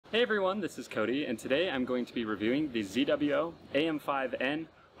Hey everyone, this is Cody, and today I'm going to be reviewing the ZWO AM5N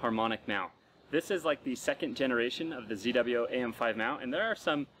Harmonic mount. This is like the second generation of the ZWO AM5 mount, and there are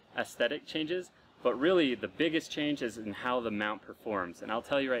some aesthetic changes, but really the biggest change is in how the mount performs. And I'll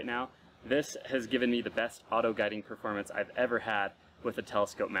tell you right now, this has given me the best auto guiding performance I've ever had with a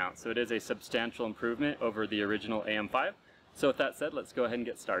telescope mount. So it is a substantial improvement over the original AM5. So with that said, let's go ahead and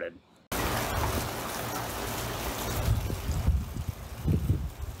get started.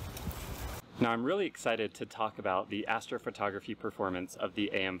 Now I'm really excited to talk about the astrophotography performance of the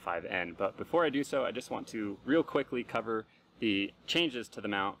AM5N, but before I do so, I just want to real quickly cover the changes to the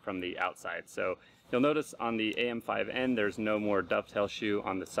mount from the outside. So you'll notice on the AM5N there's no more dovetail shoe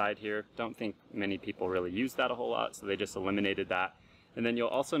on the side here. Don't think many people really use that a whole lot, so they just eliminated that. And then you'll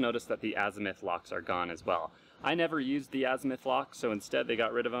also notice that the azimuth locks are gone as well. I never used the azimuth lock, so instead they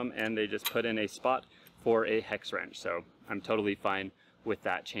got rid of them and they just put in a spot for a hex wrench. So I'm totally fine with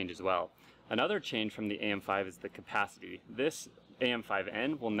that change as well. Another change from the AM5 is the capacity. This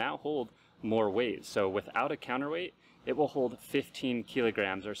AM5N will now hold more weight. So without a counterweight, it will hold 15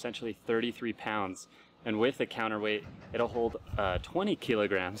 kilograms, or essentially 33 pounds. And with a counterweight, it'll hold 20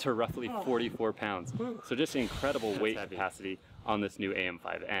 kilograms, or roughly 44 pounds. So just incredible weight capacity on this new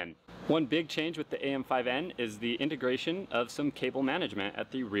AM5N. One big change with the AM5N is the integration of some cable management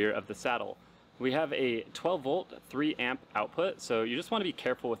at the rear of the saddle. We have a 12 volt, 3 amp output, so you just want to be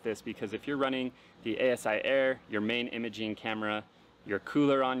careful with this because if you're running the ASI Air, your main imaging camera, your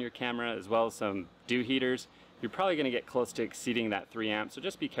cooler on your camera, as well as some dew heaters, you're probably going to get close to exceeding that 3 amp, so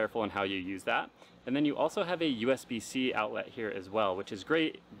just be careful in how you use that. And then you also have a USB-C outlet here as well, which is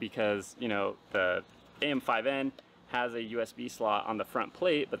great because, you know, the AM5N has a USB slot on the front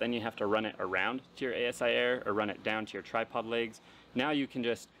plate, but then you have to run it around to your ASI Air or run it down to your tripod legs. Now you can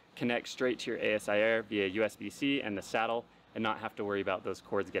just connect straight to your ASI Air via USB-C and the saddle and not have to worry about those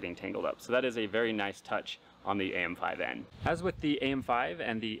cords getting tangled up. So that is a very nice touch on the AM5N. As with the AM5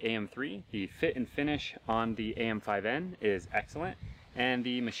 and the AM3, the fit and finish on the AM5N is excellent and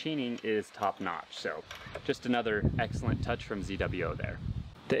the machining is top-notch. So just another excellent touch from ZWO there.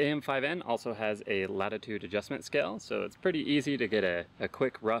 The AM5N also has a latitude adjustment scale, so it's pretty easy to get a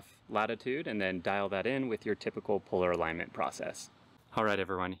quick rough latitude and then dial that in with your typical polar alignment process. Alright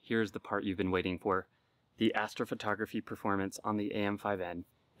everyone, here's the part you've been waiting for. The astrophotography performance on the AM5N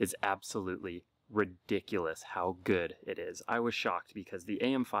is absolutely ridiculous how good it is. I was shocked because the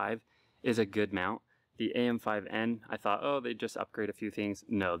AM5 is a good mount. The AM5N, I thought, oh, they just upgrade a few things.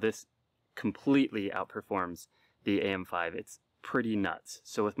 No, this completely outperforms the AM5. It's pretty nuts.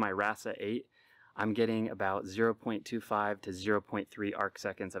 So with my RASA8, I'm getting about 0.25 to 0.3 arc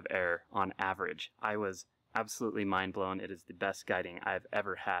seconds of error on average. I was absolutely mind blown. It is the best guiding I've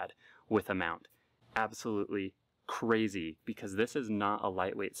ever had with a mount. Absolutely crazy because this is not a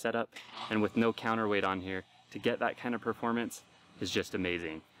lightweight setup, and with no counterweight on here, to get that kind of performance is just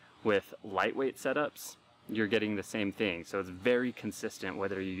amazing. With lightweight setups, you're getting the same thing, so it's very consistent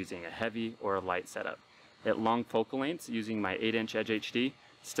whether you're using a heavy or a light setup. At long focal lengths, using my 8-inch Edge HD,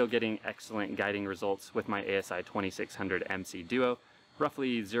 still getting excellent guiding results with my ASI 2600 MC Duo,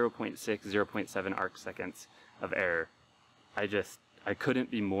 roughly 0.6, 0.7 arc seconds of error. I couldn't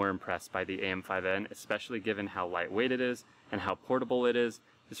be more impressed by the AM5N, especially given how lightweight it is and how portable it is.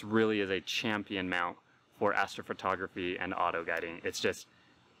 This really is a champion mount for astrophotography and auto guiding.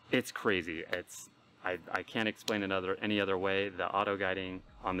 It's crazy. I can't explain it any other way. The auto guiding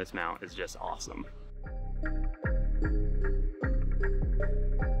on this mount is just awesome.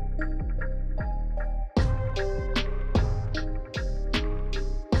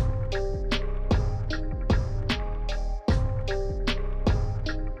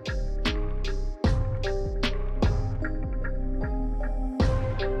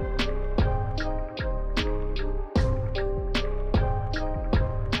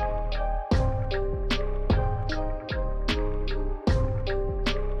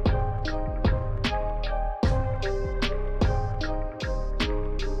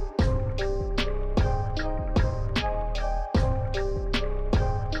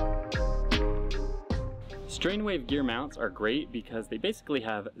 Strain wave gear mounts are great because they basically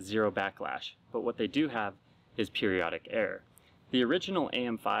have zero backlash, but what they do have is periodic error. The original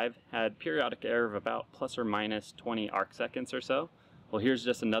AM5 had periodic error of about plus or minus 20 arc seconds or so. Well, here's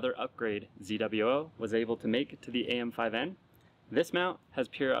just another upgrade ZWO was able to make to the AM5N. This mount has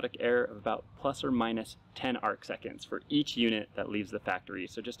periodic error of about plus or minus 10 arc seconds for each unit that leaves the factory,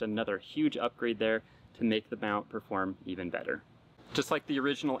 so just another huge upgrade there to make the mount perform even better. Just like the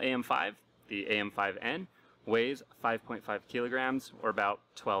original AM5, the AM5N weighs 5.5 kilograms or about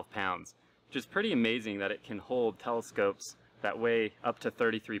 12 pounds, which is pretty amazing that it can hold telescopes that weigh up to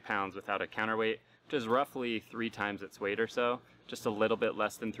 33 pounds without a counterweight, which is roughly 3 times its weight or so, just a little bit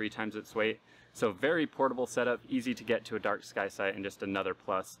less than 3 times its weight. So very portable setup, easy to get to a dark sky site, and just another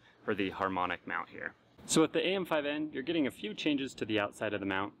plus for the Harmonic mount here. So with the AM5N, you're getting a few changes to the outside of the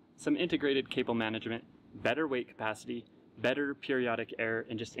mount, some integrated cable management, better weight capacity, better periodic error,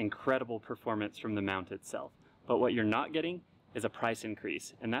 and just incredible performance from the mount itself. But what you're not getting is a price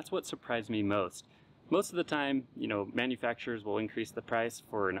increase, and that's what surprised me most. Most of the time, manufacturers will increase the price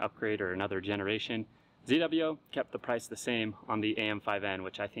for an upgrade or another generation. ZWO kept the price the same on the AM5N,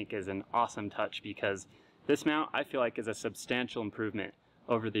 which I think is an awesome touch because this mount I feel like is a substantial improvement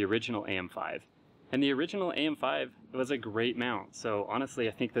over the original AM5. And the original AM5 was a great mount, so honestly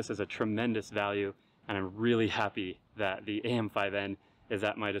I think this is a tremendous value, and I'm really happy that the AM5N is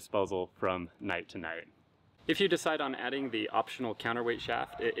at my disposal from night to night. If you decide on adding the optional counterweight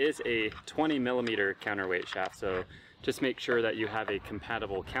shaft, it is a 20mm counterweight shaft, so just make sure that you have a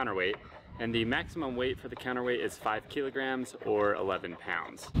compatible counterweight. And the maximum weight for the counterweight is 5 kilograms or 11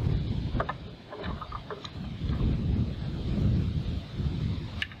 pounds.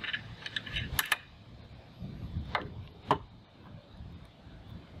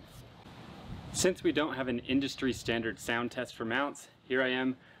 Since we don't have an industry standard sound test for mounts, here I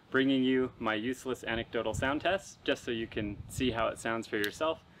am bringing you my useless anecdotal sound test, just so you can see how it sounds for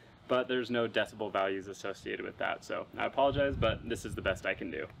yourself, but there's no decibel values associated with that, so I apologize, but this is the best I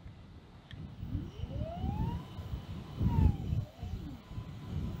can do.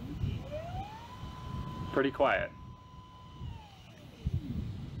 Pretty quiet.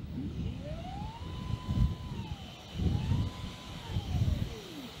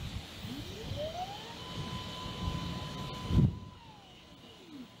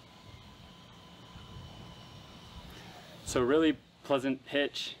 So really pleasant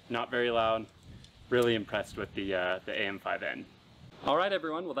pitch, not very loud. Really impressed with the AM5N. Alright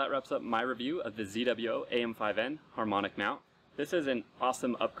everyone, well that wraps up my review of the ZWO AM5N Harmonic mount. This is an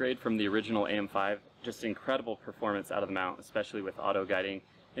awesome upgrade from the original AM5, just incredible performance out of the mount, especially with auto guiding,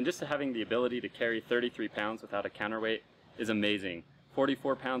 and just having the ability to carry 33 pounds without a counterweight is amazing.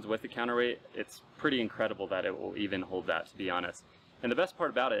 44 pounds with a counterweight, it's pretty incredible that it will even hold that, to be honest. And the best part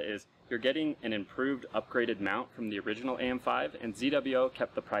about it is you're getting an improved upgraded mount from the original AM5, and ZWO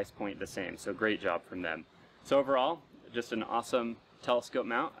kept the price point the same, so great job from them. So overall, just an awesome telescope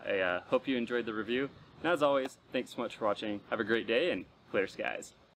mount. I hope you enjoyed the review. And as always, thanks so much for watching. Have a great day and clear skies.